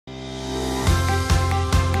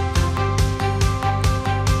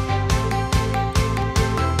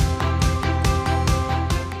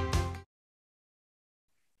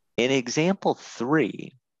In example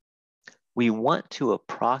 3, we want to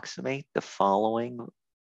approximate the following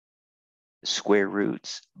square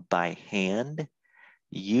roots by hand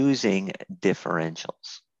using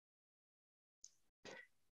differentials.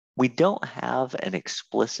 We don't have an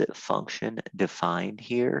explicit function defined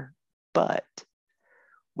here, but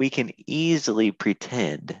we can easily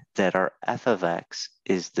pretend that our f of x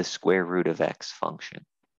is the square root of x function.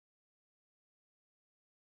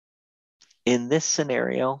 In this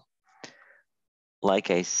scenario,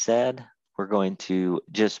 like I said, we're going to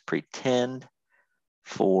just pretend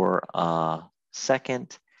for a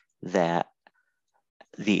second that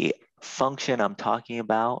the function I'm talking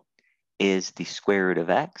about is the square root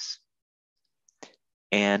of x,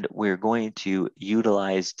 and we're going to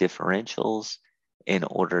utilize differentials in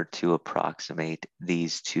order to approximate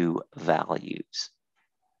these two values.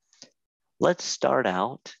 Let's start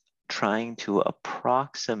out trying to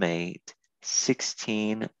approximate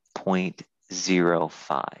 16.05.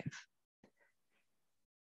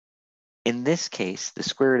 In this case, the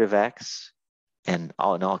square root of x, and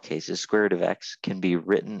in all cases, square root of x can be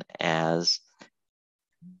written as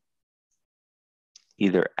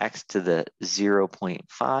either x to the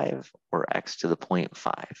 0.5 or x to the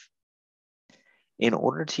 0.5. In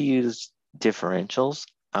order to use differentials,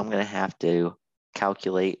 I'm going to have to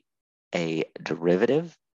calculate a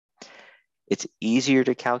derivative. It's easier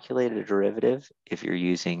to calculate a derivative if you're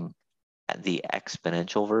using the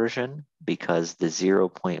exponential version because the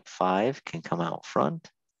 0.5 can come out front.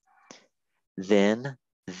 Then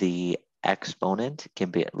the exponent can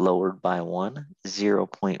be lowered by 1.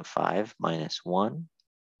 0.5 minus 1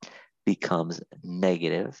 becomes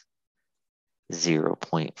negative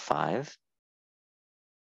 0.5.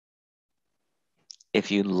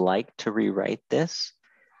 If you'd like to rewrite this,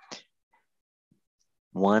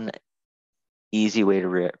 one easy way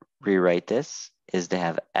to rewrite this is to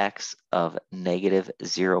have x of negative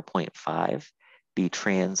 0.5 be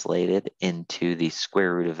translated into the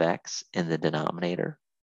square root of x in the denominator.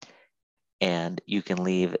 And you can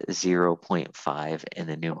leave 0.5 in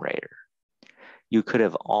the numerator. You could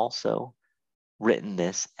have also written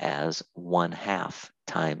this as 1/2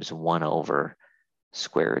 times 1 over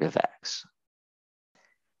square root of x.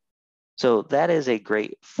 So that is a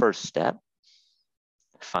great first step,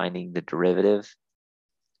 finding the derivative,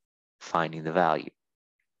 finding the value.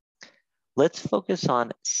 Let's focus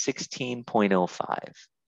on 16.05.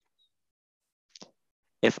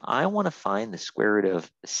 If I want to find the square root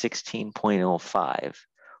of 16.05,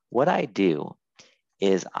 what I do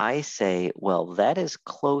is I say, well, that is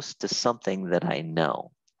close to something that I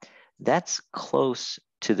know. That's close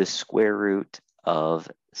to the square root of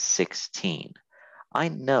 16. I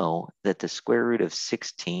know that the square root of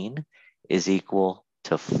 16 is equal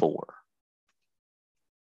to 4.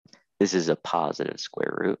 This is a positive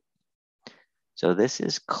square root. So this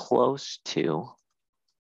is close to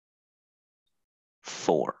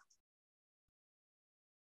 4.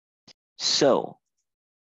 So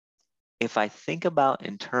if I think about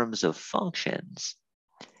in terms of functions,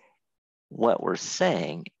 what we're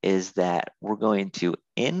saying is that we're going to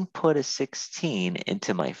input a 16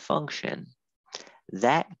 into my function.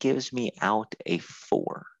 That gives me out a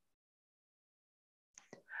 4.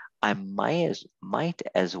 I might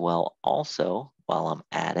as well also, while I'm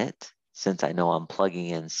at it, since I know I'm plugging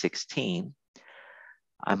in 16,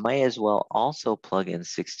 I might as well also plug in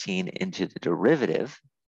 16 into the derivative.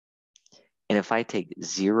 And if I take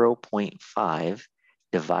 0.5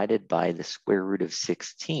 divided by the square root of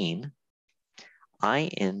 16,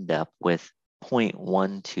 I end up with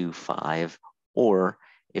 0.125, or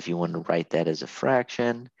if you want to write that as a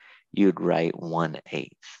fraction, you'd write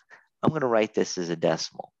 1/8. I'm going to write this as a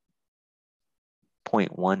decimal,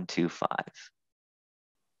 0.125.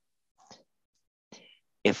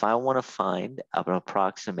 If I want to find an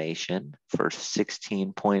approximation for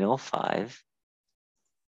 16.05,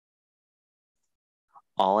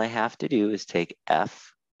 all I have to do is take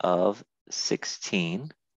f of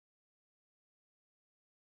 16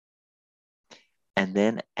 and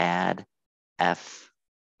then add f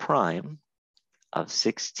prime of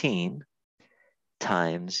 16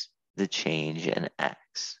 times the change in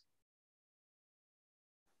x.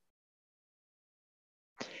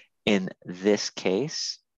 In this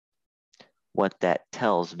case, what that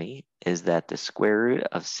tells me is that the square root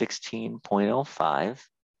of 16.05,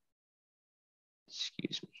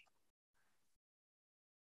 excuse me,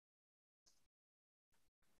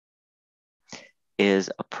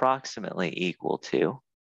 is approximately equal to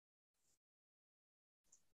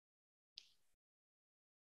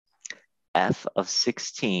f of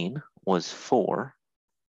 16 was 4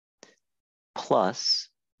 plus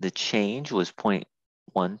the change was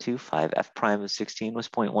 0.125. F prime of 16 was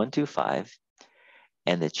 0.125.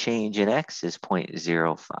 And the change in x is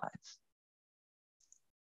 0.05.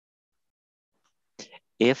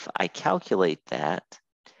 If I calculate that,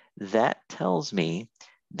 that tells me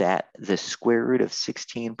that the square root of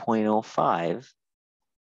 16.05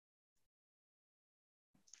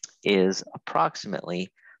 is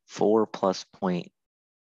approximately 4 plus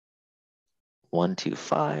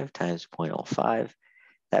 0.125 times 0.05.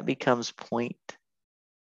 That becomes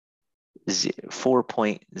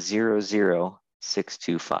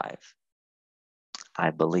 4.00625,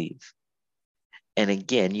 I believe. And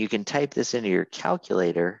again, you can type this into your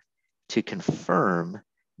calculator to confirm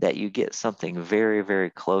that you get something very, very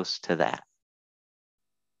close to that.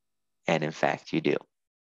 And in fact, you do.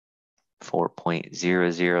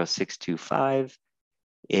 4.00625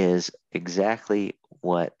 is exactly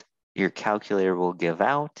what your calculator will give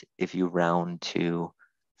out if you round to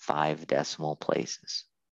 5 decimal places.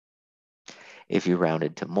 If you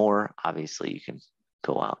rounded to more, obviously you can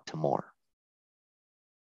go out to more.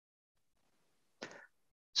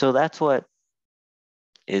 So that's what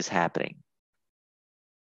is happening.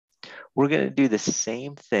 We're going to do the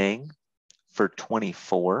same thing for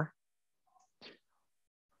 24.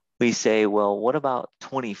 We say, well, what about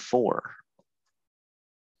 24?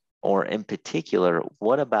 Or in particular,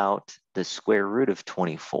 what about the square root of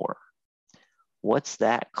 24? What's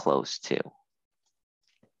that close to?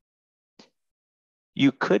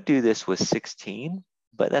 You could do this with 16,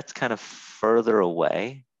 but that's kind of further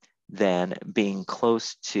away than being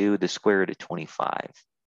close to the square root of 25.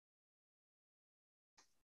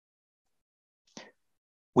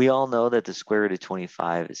 We all know that the square root of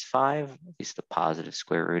 25 is 5, at least the positive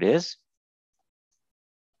square root is.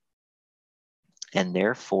 And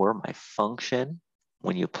therefore, my function,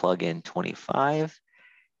 when you plug in 25,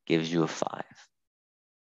 gives you a 5.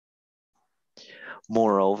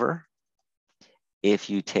 Moreover, if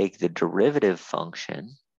you take the derivative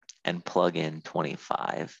function and plug in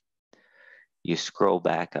 25, you scroll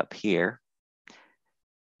back up here,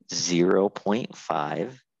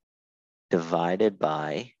 0.5 divided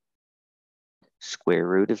by square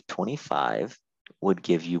root of 25 would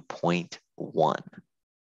give you 0.1.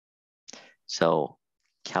 So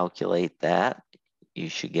calculate that, you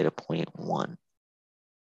should get a 0.1.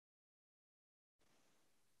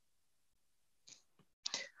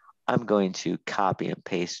 I'm going to copy and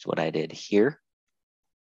paste what I did here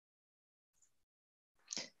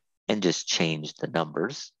and just change the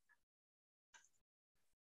numbers.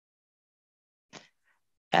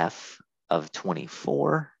 F of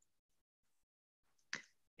 24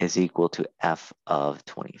 is equal to F of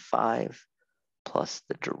 25 plus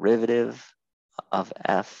the derivative of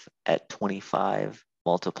F at 25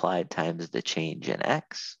 multiplied times the change in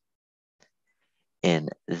X. In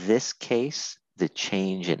this case, the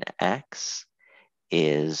change in X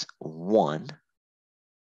is 1.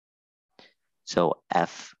 So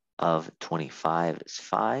F of 25 is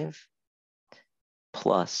 5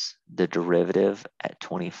 plus the derivative at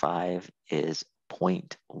 25 is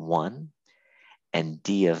 0.1 and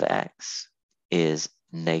D of X is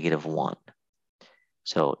 -1.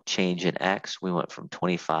 So change in X, we went from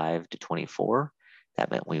 25 to 24. That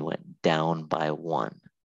meant we went down by 1.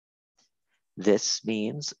 This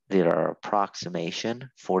means that our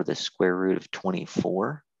approximation for the square root of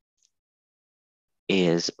 24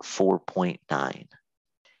 is 4.9.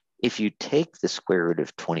 If you take the square root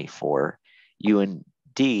of 24, you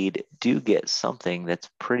indeed do get something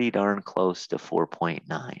that's pretty darn close to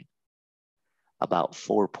 4.9. About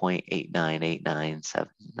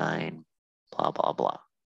 4.898979, blah, blah, blah.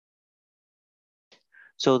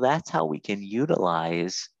 So that's how we can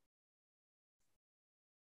utilize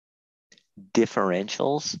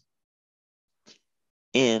differentials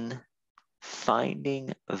in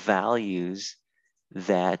finding values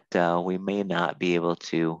that we may not be able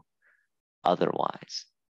to otherwise.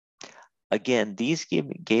 Again, these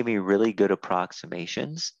gave me really good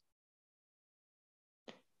approximations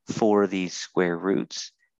for these square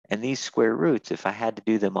roots. And these square roots, if I had to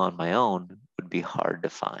do them on my own, would be hard to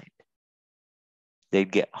find.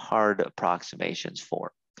 They'd get hard approximations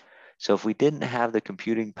for. So if we didn't have the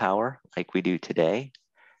computing power like we do today,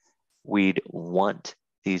 we'd want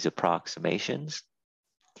these approximations.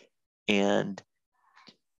 And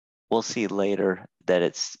we'll see later that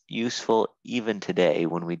it's useful even today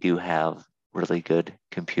when we do have really good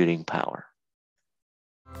computing power.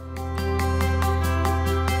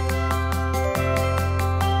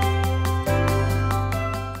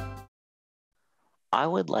 I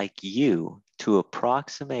would like you to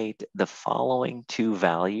approximate the following two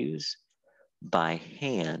values by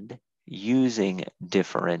hand using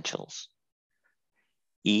differentials.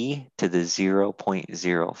 e to the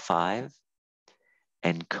 0.05,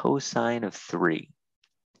 and cosine of 3.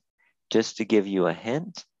 Just to give you a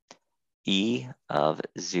hint, e of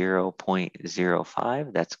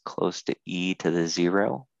 0.05, that's close to e to the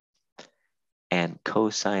 0. And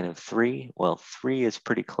cosine of 3, well, 3 is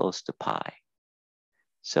pretty close to pi.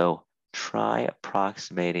 So try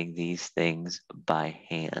approximating these things by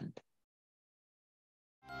hand.